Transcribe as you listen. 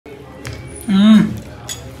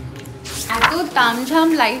এত তামঝাম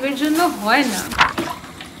লাইভের জন্য হয় না।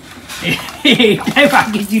 এটাই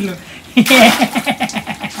বাকি ছিল।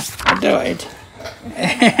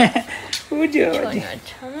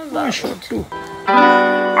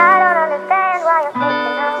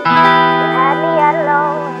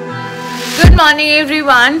 Good morning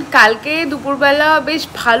everyone. কালকে দুপুরবেলা বেশ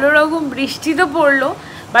ভালো রকম বৃষ্টি তো পড়লো,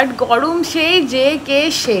 বাট গরম সেই যে কে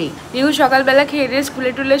সেই। রিহু সকালবেলা খেয়ে দিয়ে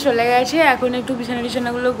স্কুলে টুলে চলে গেছে। এখন একটু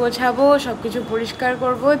বিছানাগুলো গোছাবো, সব কিছু পরিষ্কার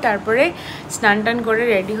করব, তারপরে স্নান টান করে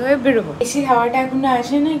রেডি হয়ে বেরোবো। এসির হাওয়াটা এখনো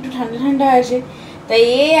আসে না, একটু ঠান্ডা ঠান্ডা আসে, তাই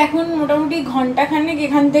এই এখন মোটামুটি ঘন্টাখানেক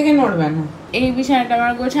এখান থেকে নড়বে না। এই বিছানাটা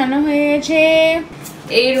আমার গোছানো হয়ে গেছে,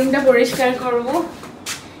 এই রুমটা পরিষ্কার করব।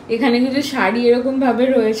 এখানে কিছু শাড়ি এরকম ভাবে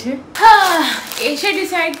রয়েছে, এসে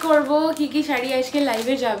ডিসাইড করব কি কি শাড়ি আজকে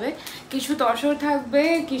লাইভে যাবে। কিছু তসর থাকবে,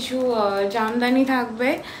 কিছু জামদানি থাকবে,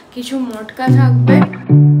 কিছু মটকা থাকবে।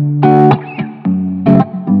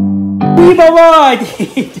 বাবা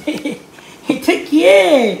এটা কি?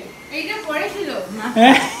 এইটা পড়েছিল না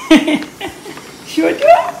ছোট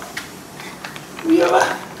বাবা।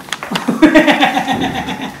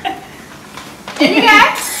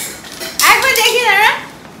 একবার দেখি না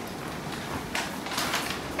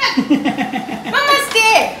নমস্তে।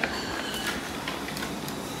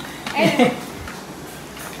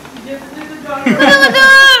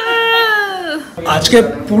 আজকে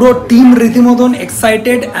পুরো টিম রীতিমতন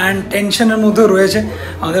এক্সাইটেড অ্যান্ড টেনশনের মধ্যে রয়েছে।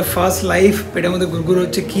 আমাদের ফার্স্ট লাইফ, পেটের মধ্যে গুড়গুড়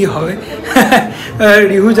হচ্ছে কি হবে।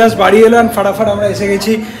 রিহু জাস্ট বাড়ি এলো আর ফাটাফাট আমরা এসে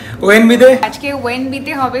গেছি ওএনবিতে। আজকে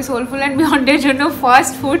ওএনবিতে হবে সোলফুল অ্যান্ড বিয়ন্ডের জন্য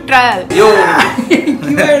ফার্স্ট ফুড ট্রায়াল।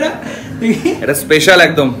 এটা স্পেশাল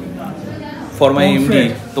একদম ফর মাই এমডি,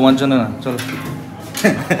 তোমার জন্য না। চলো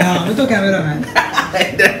আমি তো ক্যামেরাম্যান।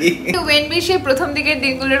 ওএনবির সেই প্রথম দিকের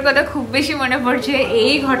দিনগুলোর কথা খুব বেশি মনে পড়ছে।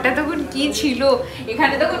 এই ঘরটা তখন কি ছিল,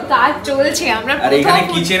 এখানে তখন কাজ চলছে। আমরা আর এখানে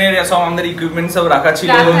কিচেনের সব আমাদের ইকুইপমেন্ট সব রাখা ছিল,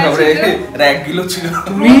 তারপরে র‍্যাক গুলো ছিল।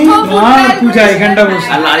 তুমি আর পূজা এখানটা বসে,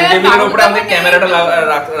 আর লাল টেবিলের উপরে আমাদের ক্যামেরাটা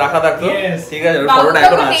রাখা থাকতো। ঠিক আছে, ফটোটা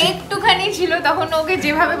এখন আছে। একটুখানি ছিল তখন, ওকে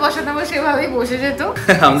যেভাবে বসাতে হবে সেভাবেই বসে যেত।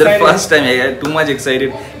 আমাদের first time, too much excited,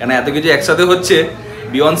 কারণ এত কিছু একসাথে হচ্ছে।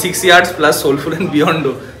 Beyond 6 years plus soulful and beyond,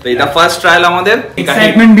 তো এটা ফার্স্ট ট্রায়াল আমাদের।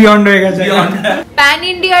 এক্সাইটমেন্ট বিয়ন্ড হয়ে গেছে। প্যান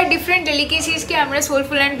ইন্ডিয়ার ডিফারেন্ট ডেলিকেসিস কে আমরা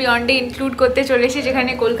সোলফুল এন্ড বিয়ন্ডে ইনক্লুড করতে চলেছি,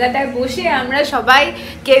 যেখানে কলকাতায় বসে আমরা সবাই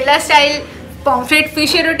কেরালা স্টাইল পমফ্রেট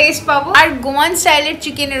ফিশেরও টেস্ট পাবো, আর গোয়ান স্টাইলের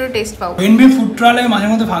চিকেনেরও টেস্ট পাবো। ওএনবি ফুড ট্রায়ালে মাঝে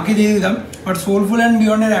মধ্যে ফাঁকি দিয়ে দিতাম, বাট সোলফুল এন্ড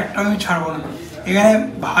বিয়ন্ডের একটা আমি ছাড়বো না। এখানে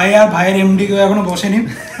ভাই আর ভাইয়ের এমডি কেউ এখনো বসেনি,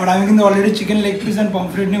 বাট আমি কিন্তু already chicken leg piece and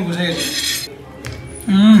pomfret নিয়ে বসে গেছি।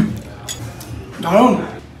 দারুণ।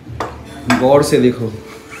 গড় সে দেখো,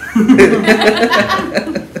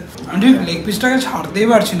 আমি লেগ পিসটাকে ছাড়তেই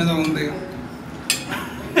পারছি না তখন থেকে,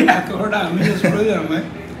 এতটা আমি শেষ করে দিলাম ভাই।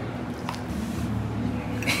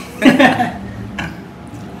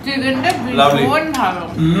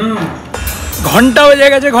 ঘন্টা বেজে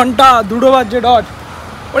গেছে, ঘন্টা 2টো বাজছে ডট।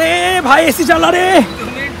 ওরে ভাই এসি চালা রে।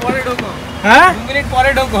 হ্যাঁ, 2 মিনিট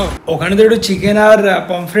পরে ঢোকো। ওখানে তো একটু চিকেন আর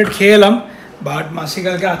পমফ্রেট খেয়ে এলাম, বাট মাসি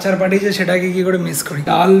কালকে আচার পাঠিয়েছে, সেটাকে কি করে মিস করি।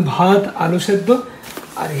 ডাল ভাত আলু সেদ্ধ,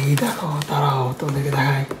 আর এই দেখো তারাও তোদেরকে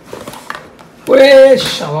দেখায়। ওরে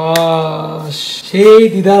সাবাস, সেই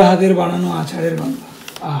দিদার হাতের বানানো আচারের গন্ধ।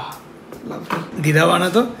 দিদা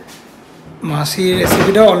বানাতো, মাসির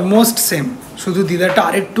রেসিপিটা অলমোস্ট সেম, শুধু দিদারটা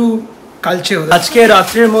আরেকটু কালচে হতো। আজকে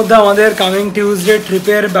রাত্রের মধ্যে আমাদের কামিং টিউসডে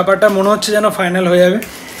ট্রিপের ব্যাপারটা মনে হচ্ছে যেন ফাইনাল হয়ে যাবে।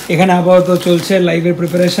 এখানে আপাতত চলছে লাইভের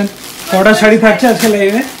প্রিপারেশন। কটা শাড়ি থাকছে আজকে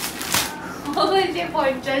লাইভে?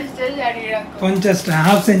 50টা,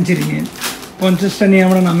 হাফ সেঞ্চুরি নিয়ে 50টা নিয়ে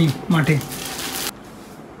আমরা নামি মাঠে।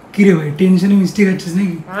 কি রে ভাই, টেনশনে মিষ্টি খাচ্ছিস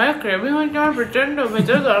নাকি?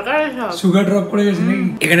 সুগার ড্রপ করে গেছে নাকি?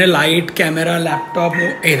 এখানে লাইট, ক্যামেরা, ল্যাপটপ,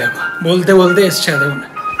 এই দেখো বলতে বলতে এসছে। দেখুন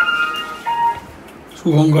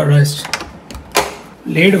শুভঙ্কর এসছে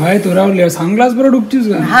লেট। ভাই তোরাও সানগ্লাস পরে ঢুকছিস?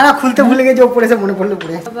 হ্যাঁ, খুলতে ভুলে গেছি, ওপরে এসে মনে পড়লো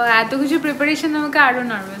পড়ে। এত কিছু প্রিপারেশন আমাকে আরো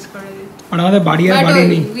নার্ভাস করে দিচ্ছে। আর আমাদের বাড়ি আর বাড়ি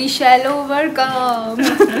নেই। We shall overcome.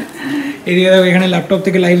 এদিকে এখানে ল্যাপটপ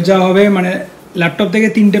থেকে লাইভ যাওয়া হবে, মানে ল্যাপটপ থেকে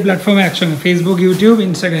 3টে প্ল্যাটফর্মে একসঙ্গে, ফেসবুক, ইউটিউব,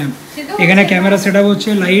 ইনস্টাগ্রাম। এখানে ক্যামেরা সেটআপ হচ্ছে,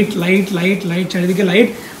 লাইট লাইট লাইট লাইট, চারিদিকে লাইট,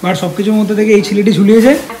 বাট সবকিছুর মধ্যে থেকে এই ছেলেটি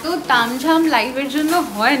ঝুলিয়েছে। এত তামঝাম লাইভের জন্য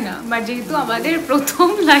হয় না, বাট যেহেতু আমাদের প্রথম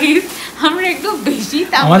লাইভ, আমরা একটু বেশি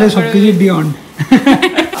আমাদের সবকিছু বিয়ন্ড।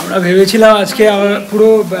 আমরা ভেবেছিলাম আজকে পুরো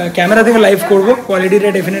ক্যামেরা থেকে লাইভ করব, কোয়ালিটিটা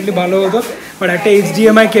ডেফিনেটলি ভালো হতো, বাট একটা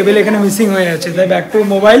HDMI কেবল এখানে মিসিং হয়ে যাচ্ছে, তাই ব্যাক টু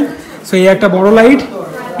মোবাইল। সো এই একটা বড় লাইট,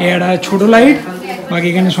 এই একটা ছোটো লাইট, বাকি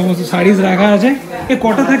এখানে সমস্ত শাড়িজ রাখা আছে। এ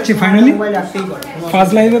কটা থাকছে ফাইনালি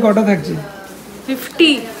ফার্স্ট লাইভে? কটা থাকছে?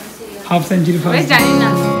 50 হাফ সেঞ্চুরি ফার্স্ট, জানি না।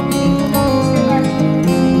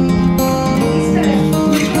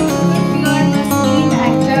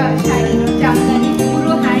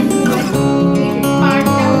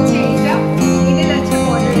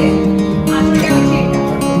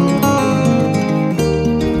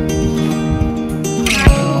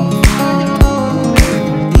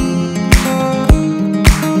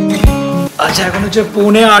 আচ্ছা এখন হচ্ছে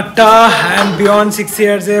 7:45 অ্যান্ড বিয়ন্ড 6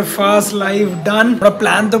 ইয়ার্স এর ফার্স্ট লাইভ ডান। আমরা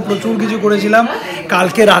প্ল্যান তো প্রচুর কিছু করেছিলাম,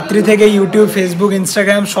 কালকে রাত্রি থেকে ইউটিউব, ফেসবুক,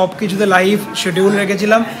 ইনস্টাগ্রাম সব কিছুতে লাইভ শিডিউল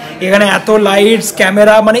রেখেছিলাম। এখানে এত লাইটস,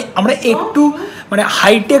 ক্যামেরা, মানে আমরা একটু মানে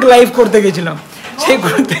হাইটেক লাইভ করতে গেছিলাম, সেই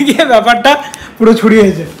করতে গিয়ে ব্যাপারটা পুরো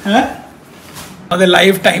ছড়িয়েছে। হ্যাঁ, আমাদের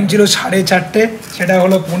লাইভ টাইম ছিল 4:30, সেটা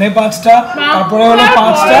হলো 4:45, তারপরে হলো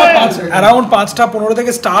 5টা, অ্যারাউন্ড 5:15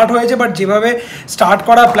 থেকে স্টার্ট হয়েছে। বাট যেভাবে স্টার্ট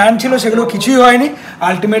করা প্ল্যান ছিল সেগুলো কিছুই হয়নি।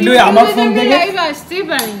 আলটিমেটলি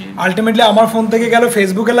আমার ফোন থেকে গেল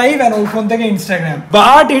ফেসবুকে লাইভ অ্যান্ড ওর ফোন থেকে Instagram.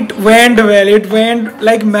 But it went well, it went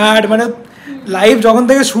like mad. মানে লাইভ যখন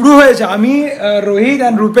থেকে শুরু হয়েছে, আমি, রোহিত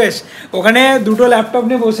অ্যান্ড রূপেশ ওখানে দুটো ল্যাপটপ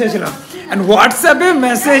নিয়ে বসেছিলাম, অ্যান্ড হোয়াটসঅ্যাপে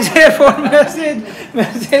মেসেজের পর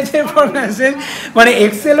মেসেজ, মানে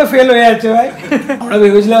এক্সেলও ফেল হয়ে যাচ্ছে ভাই। আমরা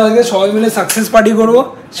ভেবেছিলাম আজকে সবাই মিলে সাকসেস পার্টি করবো,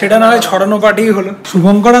 সেটা না হয় ছড়ানো পার্টি হলো।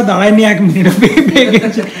 শুভঙ্করা দাঁড়ায়নি 1 মিনিট, পেয়ে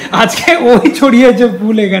গেছে আজকে, ওই ছড়িয়েছে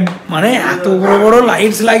ফুল এখানে। মানে এত বড় বড়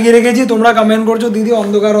লাইটস লাগিয়ে রেখেছি, তোমরা কমেন্ট করছো দিদি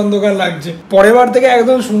অন্ধকার অন্ধকার লাগছে। পরের বার থেকে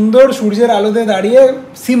একদম সুন্দর সূর্যের আলোতে দাঁড়িয়ে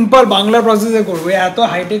সিম্পল বাংলা প্রসেসে করবো, এত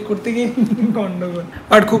হাইটেক করতে গিয়ে গন্ডগোল।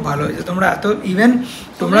 বাট খুব ভালো হয়েছে, তোমরা এত ইভেন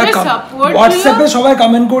তোমরা হোয়াটসঅ্যাপে সবাই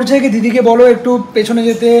কমেন্ট করছে কি দিদিকে বলো একটু পেছনে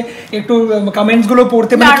যেতে, একটু কমেন্টস গুলো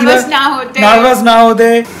পড়তে, মানে কিভাবে নার্ভাস না হতে।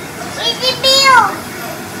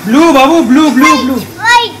 ব্লু বাবু, blue blue blue,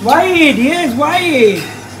 white, yes white.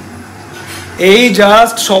 এই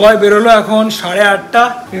জাস্ট সবাই বেরোলো, এখন 8:30,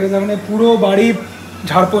 মানে পুরো বাড়ি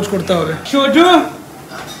ঝাড়পোছ করতে হবে। ছোটু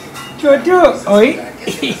ছোটু, ওই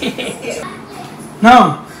না,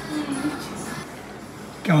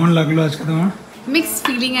 কেমন লাগলো আজকে তোমার? মিক্স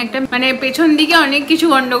ফিলিং একটা, মানে পেছন দিকে অনেক কিছু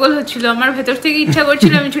গন্ডগোল হচ্ছিল, আমার ভেতর থেকে ইচ্ছা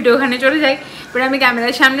করছিল আমি ছুটে ওখানে চলে যাই, বাট আমি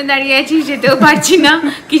ক্যামেরার সামনে দাঁড়িয়ে আছি, যেতেও পারছি না,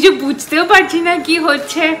 কিছু বুঝতেও পারছি না কি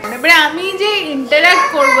হচ্ছে। এবারে আমি যে ইন্টারঅ্যাক্ট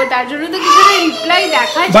করব তার জন্য তো কিছু রিপ্লাই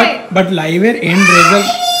দেখা যায়, বাট লাইভের এন্ড রেজাল্ট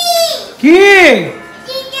কি?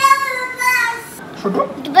 ছোট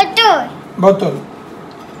বোতল, বোতল,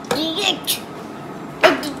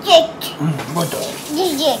 বোতল,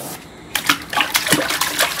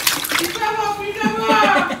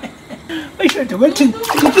 ওই সেটা বলছেন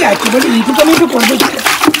ঠিকই আছে, বলে এইটুকু আমি একটু করবো।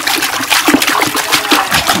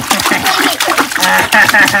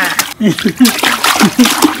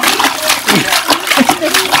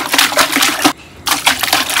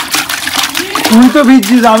 তুই তো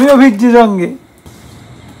ভিজছিস, আমিও ভিজছি সঙ্গে।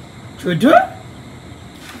 ছোট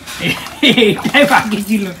এটাই বাকি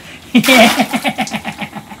ছিল,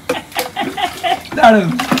 দারুন।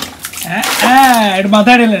 হ্যাঁ, এটা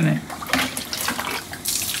মাথায় ঢেলে নে।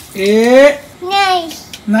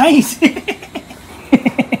 নাইস।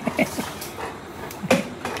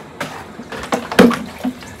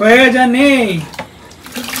 হয়ে গেছে, নেই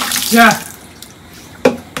যা।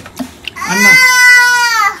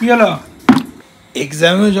 কি হলো?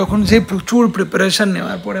 এক্সামে যখন সেই প্রচুর প্রিপারেশন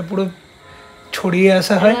নেওয়ার পরে পুরো ছড়িয়ে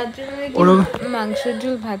আসা হয়, ওরকম মাংসের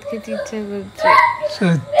ঝোল ভাত খেতে ইচ্ছা করছে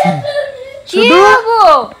সত্যি। শুধু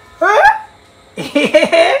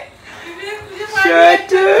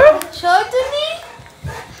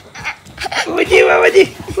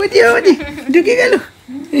ঢুকে গেল।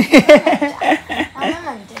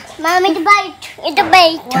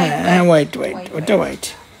 হ্যাঁ, হোয়াইট হোয়াইট, ওটা হোয়াইট,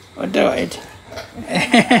 ওটা হোয়াইট।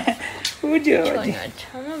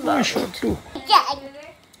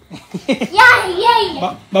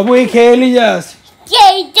 বাবু এই খেয়ে এলি যাস।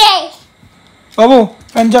 বাবু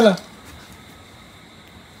ফ্যান চালা,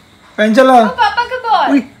 ফ্যান চালা। পাপাকে বল,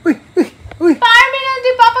 পারবি না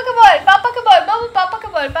তুই, পাপাকে বল, পাপাকে বল, বাবু পাপাকে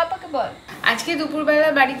বল, পাপাকে বল। আজকে দুপুরবেলা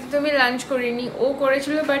বাড়িতে তো আমি লাঞ্চ করিনি, ও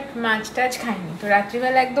করেছিল, বাট মাছ টাছ খাইনি। তো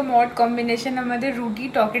রাত্রিবেলা একদম অড কম্বিনেশন আমাদের, রুটি,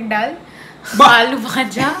 টকের ডাল, আলু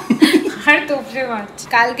ভাজা আর তোপড়ে মাছ।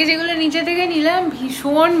 কালকে যেগুলো নিচে থেকে নিলাম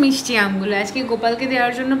ভীষণ মিষ্টি আমগুলো, আজকে গোপালকে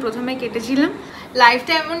দেওয়ার জন্য প্রথমে কেটেছিলাম।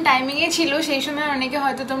 লাইভটা এমন টাইমিংয়ে ছিল, সেই সময় অনেকে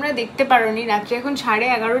হয়তো তোমরা দেখতে পারোনি। রাত্রে এখন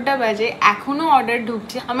 11:30 বাজে, এখনো অর্ডার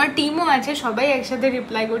ঢুকছে। আমার টিমও আছে, সবাই একসাথে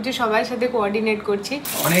রিপ্লাই করছে, সবার সাথে কোঅর্ডিনেট করছি।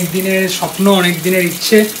 অনেক দিনের স্বপ্ন, অনেক দিনের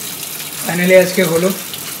ইচ্ছে ফাইনালি আজকে হলো।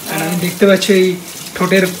 আর আমি দেখতে পাচ্ছি এই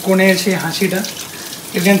ঠোঁটের কোণে সেই হাসিটা।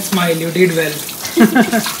 You can smile, you did well.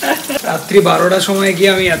 রাত্রি 12টার সময় গিয়ে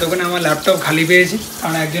আমি এতক্ষণে আমার ল্যাপটপ খালি পেয়েছি,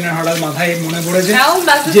 কারণ একজনের হঠাৎ মাথায় মনে পড়েছে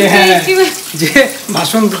যে হ্যাঁ, যে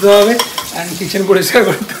বাসন ধুতে হবে অ্যান্ড কিচেন পরিষ্কার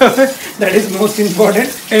করতে হবে, দ্যাট ইজ মোস্ট ইম্পর্টেন্ট।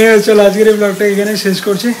 এই চলো আজকের এই ব্লগটা এখানে শেষ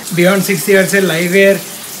করছি। বিয়ন্ড 6 ইয়ার্সের লাইভের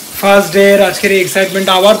ফার্স্ট ডে এর আজকের এই এক্সাইটমেন্ট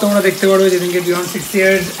আবার তোমরা দেখতে পারবে যেদিনকে বিয়ন্ড 6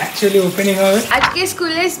 ইয়ার্স অ্যাকচুয়ালি ওপেনিং হবে। আজকে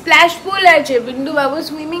স্কুলে স্প্ল্যাশ পুল আছে, বিন্দু বাবু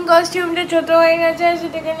সুইমিং কস্টিউমটা ছোট হয়ে গেছে,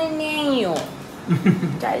 সেটাখানে নেইও,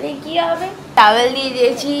 তাহলে কি হবে? টাওয়েল দিয়ে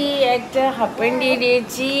দিয়েছি, একটা হাফ প্যান্ট দিয়ে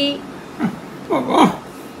দিয়েছি। বাবা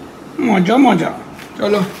মজা মজা।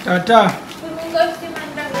 চলো টাটা।